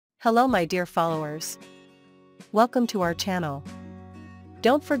Hello my dear followers. Welcome to our channel.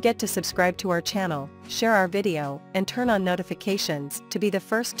 Don't forget to subscribe to our channel, share our video, and turn on notifications to be the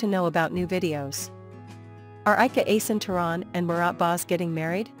first to know about new videos. Are Ayça, Turan, and Murat getting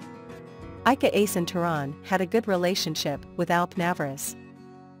married? Ayça, Turan had a good relationship with Navras.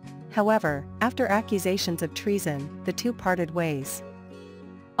 However, after accusations of treason, the two parted ways.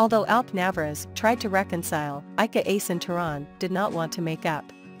 Although Navras tried to reconcile, Ayça, Turan did not want to make up.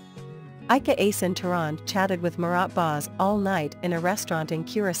 Ayça, Turan chatted with Murat all night in a restaurant in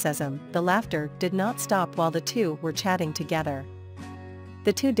Kurasezm. The laughter did not stop while the two were chatting together.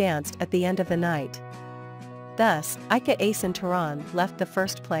 The two danced at the end of the night. Thus, Ayça, Turan left the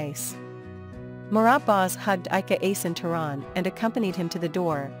first place. Murat hugged Ayça, Turan and accompanied him to the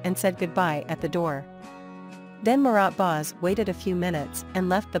door and said goodbye at the door. Then Murat waited a few minutes and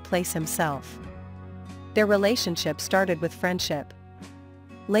left the place himself. Their relationship started with friendship.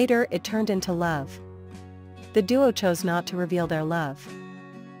 Later it turned into love. The duo chose not to reveal their love.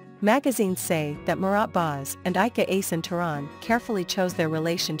 Magazines say that Murat and Ayça, Turan carefully chose their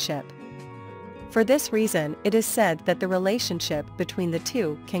relationship. For this reason it is said that the relationship between the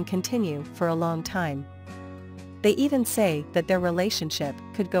two can continue for a long time. They even say that their relationship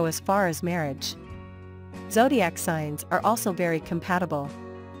could go as far as marriage. Zodiac signs are also very compatible.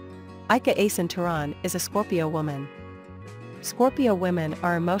 Ayça, Turan is a Scorpio woman. Scorpio women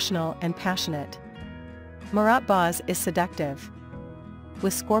are emotional and passionate. Murat is seductive.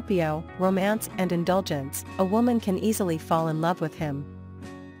 With Scorpio, romance and indulgence, a woman can easily fall in love with him.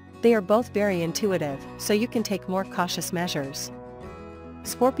 They are both very intuitive, so you can take more cautious measures.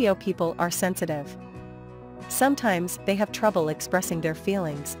 Scorpio people are sensitive. Sometimes they have trouble expressing their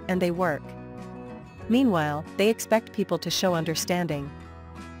feelings, and they work. Meanwhile, they expect people to show understanding.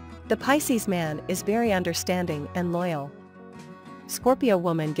 The Pisces man is very understanding and loyal. Scorpio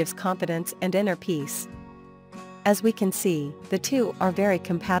woman gives confidence and inner peace. As we can see, the two are very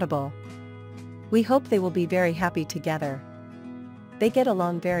compatible. We hope they will be very happy together. They get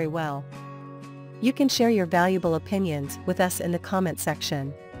along very well. You can share your valuable opinions with us in the comment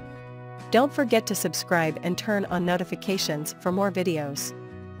section. Don't forget to subscribe and turn on notifications for more videos.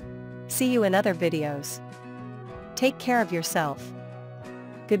 See you in other videos. Take care of yourself.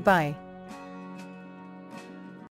 Goodbye.